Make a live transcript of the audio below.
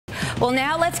Well,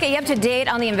 now let's get you up to date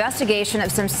on the investigation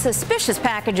of some suspicious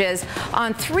packages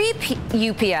on 3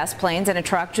 UPS planes and a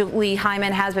truck. Julie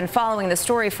Hyman has been following the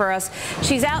story for us.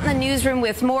 She's out in the newsroom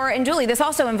with more. And Julie, this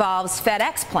also involves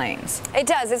FedEx planes. It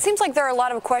does. It seems like there are a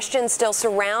lot of questions still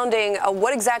surrounding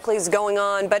what exactly is going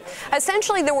on. But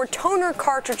essentially, there were toner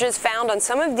cartridges found on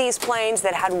some of these planes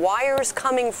that had wires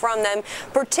coming from them,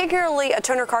 particularly a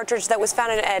toner cartridge that was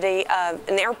found at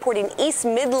an airport in East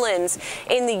Midlands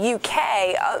in the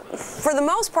UK. For the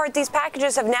most part, these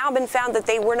packages have now been found that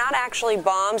they were not actually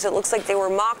bombs. It looks like they were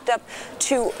mocked up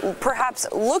to perhaps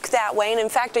look that way. And in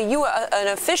fact, an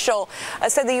official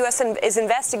said the U.S. is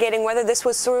investigating whether this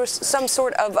was some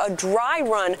sort of a dry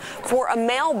run for a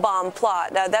mail bomb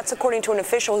plot. That's according to an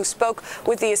official who spoke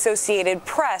with the Associated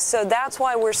Press. So that's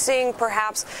why we're seeing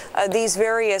perhaps these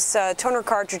various toner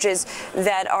cartridges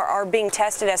that are being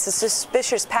tested as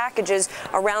suspicious packages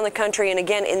around the country and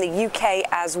again in the UK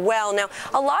as well. Now,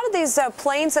 a lot of these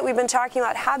planes that we've been talking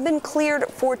about have been cleared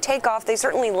for takeoff. They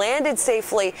certainly landed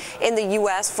safely in the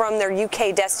U.S. from their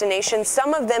UK destination.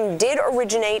 Some of them did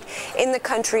originate in the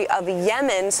country of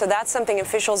Yemen, so that's something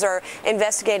officials are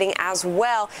investigating as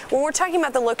well. When we're talking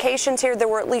about the locations here, there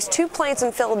were at least 2 planes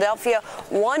in Philadelphia,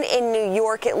 1 in New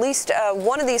York. At least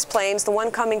one of these planes, the one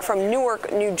coming from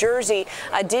Newark, New Jersey,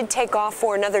 did take off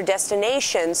for another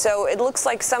destination. So it looks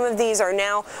like some of these are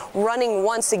now running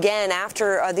once again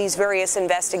after these various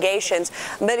investigations.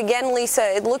 But again, Lisa,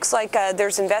 it looks like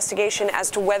there's investigation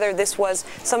as to whether this was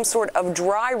some sort of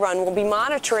dry run. We'll be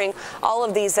monitoring all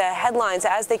of these headlines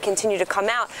as they continue to come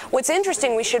out. What's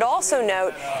interesting, we should also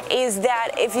note, is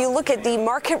that if you look at the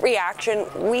market reaction,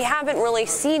 we haven't really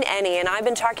seen any. And I've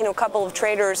been talking to a couple of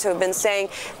traders who have been saying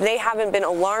they haven't been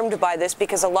alarmed by this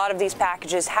because a lot of these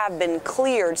packages have been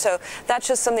cleared. So that's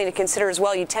just something to consider as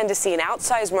well. You tend to see an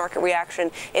outsized market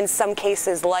reaction in some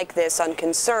cases like this on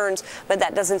concerns, but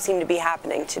that doesn't seem to be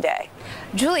happening today.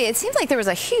 Julie, it seems like there was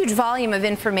a huge volume of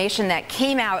information that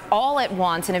came out all at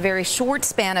once in a very short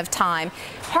span of time.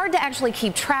 Hard to actually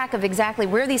keep track of exactly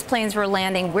where these planes were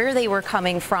landing, where they were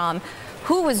coming from,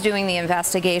 who was doing the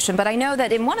investigation. But I know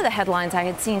that in one of the headlines I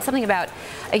had seen something about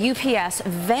a UPS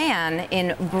van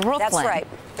in Brooklyn. That's right.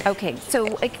 Okay, so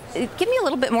give me a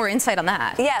little bit more insight on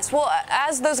that. Yes, well,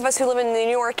 as those of us who live in the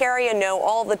New York area know,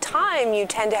 all the time you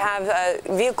tend to have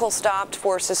vehicles stopped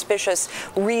for suspicious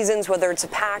reasons, whether it's a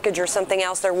package or something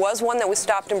else. There was one that was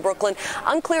stopped in Brooklyn.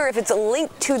 Unclear if it's a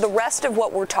link to the rest of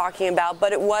what we're talking about,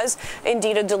 but it was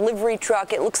indeed a delivery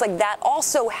truck. It looks like that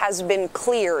also has been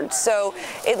cleared. So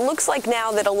it looks like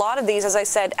now that a lot of these, as I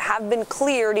said, have been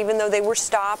cleared, even though they were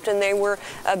stopped and they were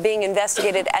being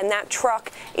investigated, and that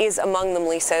truck is among them,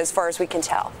 Lisa, as far as we can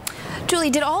tell. Julie,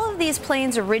 did all of these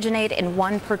planes originate in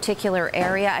one particular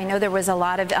area? I know there was a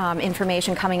lot of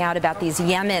information coming out about these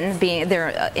Yemen being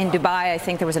there in Dubai. I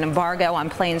think there was an embargo on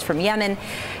planes from Yemen.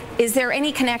 Is there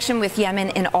any connection with Yemen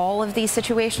in all of these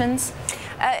situations?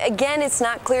 Again, it's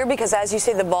not clear because, as you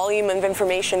say, the volume of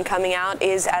information coming out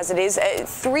is as it is.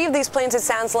 3 of these planes, it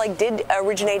sounds like, did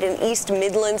originate in East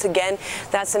Midlands. Again,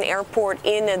 that's an airport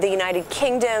in the United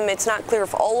Kingdom. It's not clear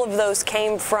if all of those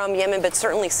came from Yemen, but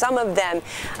certainly some of them,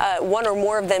 1 or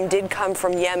more of them, did come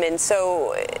from Yemen.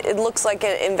 So it looks like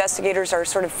investigators are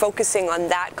sort of focusing on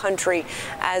that country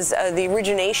as the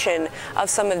origination of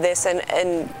some of this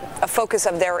and a focus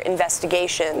of their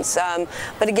investigations.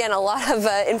 But again, a lot of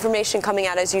information coming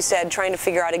out, as you said, trying to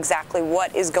figure out exactly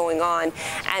what is going on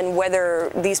and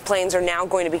whether these planes are now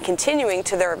going to be continuing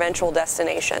to their eventual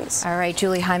destinations. All right,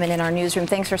 Julie Hyman in our newsroom.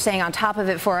 Thanks for staying on top of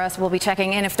it for us. We'll be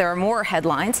checking in if there are more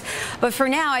headlines. But for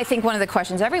now, I think one of the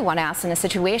questions everyone asks in a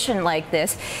situation like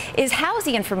this is, how is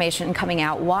the information coming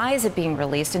out? Why is it being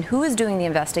released? And who is doing the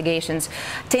investigations?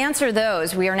 To answer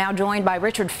those, we are now joined by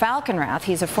Richard Falkenrath.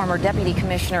 He's a former Deputy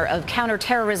Commissioner of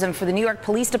Counterterrorism for the New York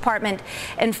Police Department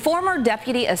and former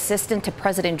Deputy Assistant to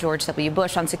President George W.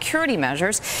 Bush on security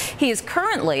measures. He is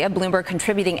currently a Bloomberg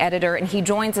contributing editor, and he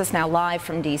joins us now live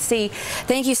from D.C.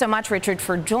 Thank you so much, Richard,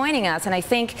 for joining us. And I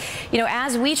think, you know,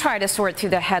 as we try to sort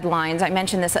through the headlines, I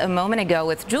mentioned this a moment ago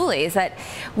with Julie, is that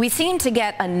we seem to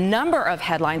get a number of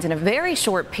headlines in a very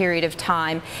short period of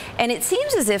time, and it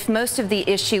seems as if most of the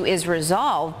issue is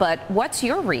resolved. But what's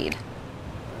your read?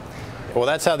 Well,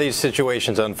 that's how these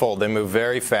situations unfold. They move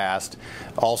very fast.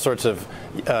 All sorts of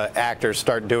actors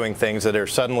start doing things that are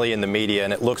suddenly in the media,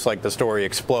 and it looks like the story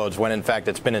explodes when, in fact,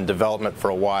 it's been in development for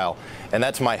a while. And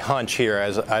that's my hunch here,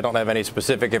 as I don't have any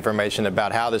specific information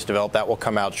about how this developed. That will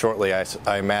come out shortly,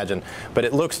 I imagine. But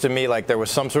it looks to me like there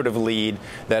was some sort of lead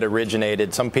that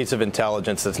originated, some piece of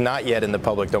intelligence that's not yet in the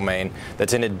public domain,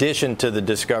 that's in addition to the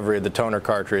discovery of the toner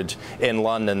cartridge in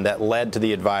London that led to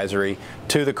the advisory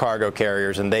to the cargo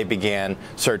carriers, and they began began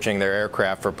searching their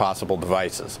aircraft for possible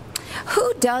devices.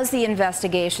 Who does the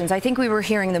investigations? I think we were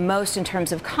hearing the most in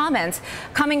terms of comments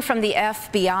coming from the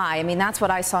FBI. I mean, that's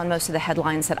what I saw in most of the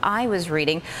headlines that I was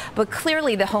reading. But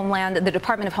clearly the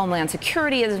Department of Homeland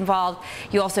Security is involved.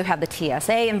 You also have the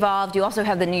TSA involved. You also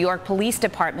have the New York Police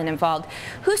Department involved.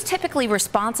 Who's typically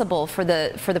responsible for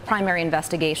the primary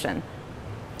investigation?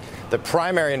 The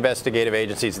primary investigative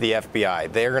agency is the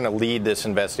FBI. They're going to lead this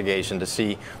investigation to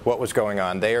see what was going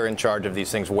on. They are in charge of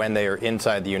these things when they are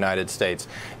inside the United States.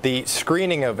 The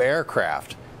screening of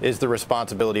aircraft is the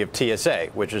responsibility of TSA,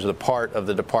 which is a part of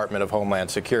the Department of Homeland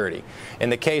Security.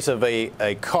 In the case of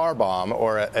a car bomb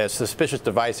or a suspicious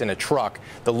device in a truck,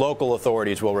 the local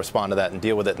authorities will respond to that and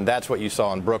deal with it, and that's what you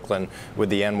saw in Brooklyn with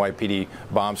the NYPD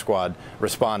bomb squad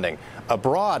responding.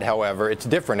 Abroad, however, it's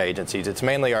different agencies. It's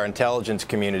mainly our intelligence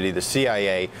community, the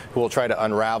CIA, who will try to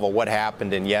unravel what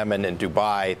happened in Yemen and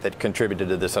Dubai that contributed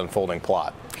to this unfolding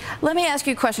plot. Let me ask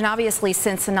you a question. Obviously,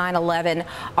 since 9/11,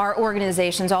 our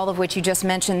organizations, all of which you just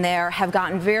mentioned there, have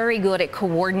gotten very good at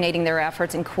coordinating their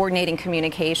efforts and coordinating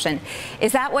communication.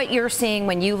 Is that what you're seeing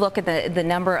when you look at the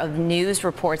number of news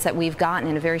reports that we've gotten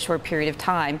in a very short period of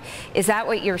time? Is that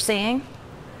what you're seeing?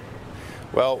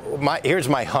 Well, here's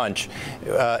my hunch.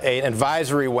 An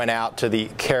advisory went out to the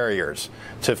carriers,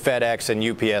 to FedEx and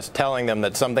UPS, telling them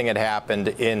that something had happened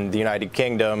in the United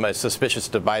Kingdom, a suspicious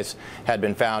device had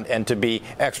been found, and to be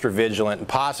extra vigilant and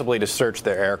possibly to search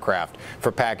their aircraft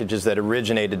for packages that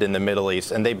originated in the Middle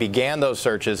East. And they began those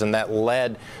searches, and that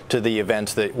led to the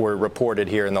events that were reported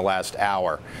here in the last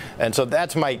hour. And so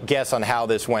that's my guess on how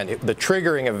this went. The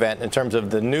triggering event in terms of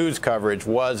the news coverage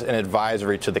was an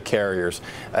advisory to the carriers.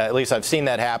 At least I've seen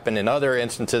that happen in other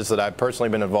instances that I've personally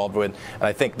been involved with, and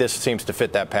I think this seems to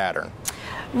fit that pattern.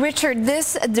 Richard,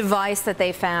 this device that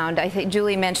they found, I think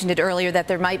Julie mentioned it earlier, that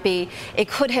it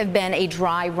could have been a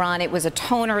dry run. It was a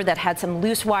toner that had some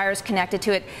loose wires connected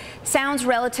to it. Sounds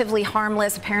relatively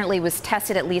harmless. Apparently it was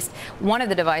tested, at least one of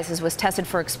the devices was tested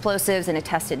for explosives, and it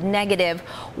tested negative.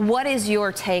 What is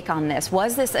your take on this?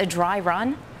 Was this a dry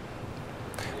run?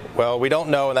 Well, we don't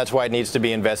know, and that's why it needs to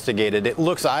be investigated. It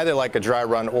looks either like a dry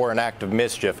run or an act of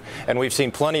mischief, and we've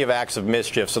seen plenty of acts of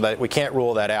mischief, so that we can't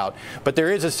rule that out. But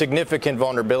there is a significant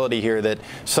vulnerability here that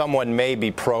someone may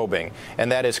be probing, and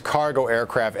that is cargo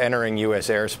aircraft entering U.S.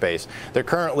 airspace. There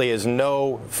currently is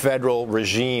no federal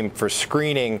regime for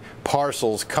screening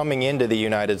parcels coming into the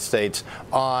United States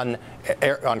on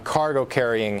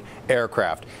cargo-carrying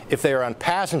aircraft. If they are on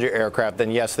passenger aircraft,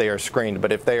 then yes, they are screened.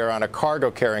 But if they are on a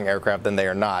cargo-carrying aircraft, then they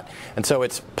are not. And so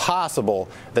it's possible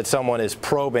that someone is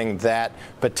probing that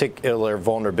particular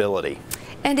vulnerability.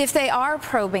 And if they are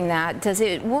probing that, does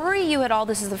it worry you at all?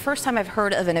 This is the first time I've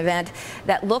heard of an event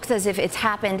that looks as if it's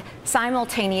happened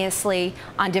simultaneously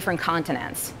on different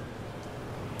continents.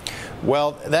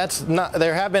 Well,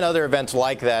 there have been other events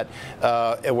like that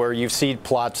where you've seen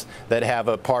plots that have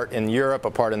a part in Europe,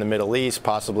 a part in the Middle East,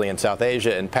 possibly in South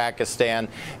Asia and Pakistan.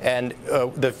 And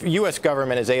the U.S.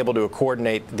 government is able to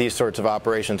coordinate these sorts of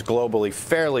operations globally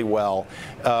fairly well.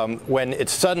 When it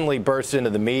suddenly bursts into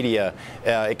the media,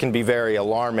 it can be very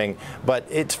alarming. But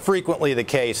it's frequently the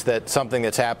case that something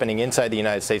that's happening inside the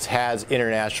United States has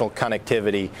international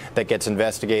connectivity that gets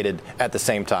investigated at the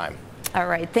same time. All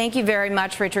right. Thank you very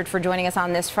much, Richard, for joining us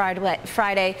on this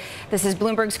Friday. This is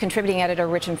Bloomberg's contributing editor,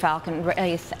 Richard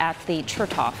Falkenrath, at the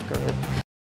Chertoff Group.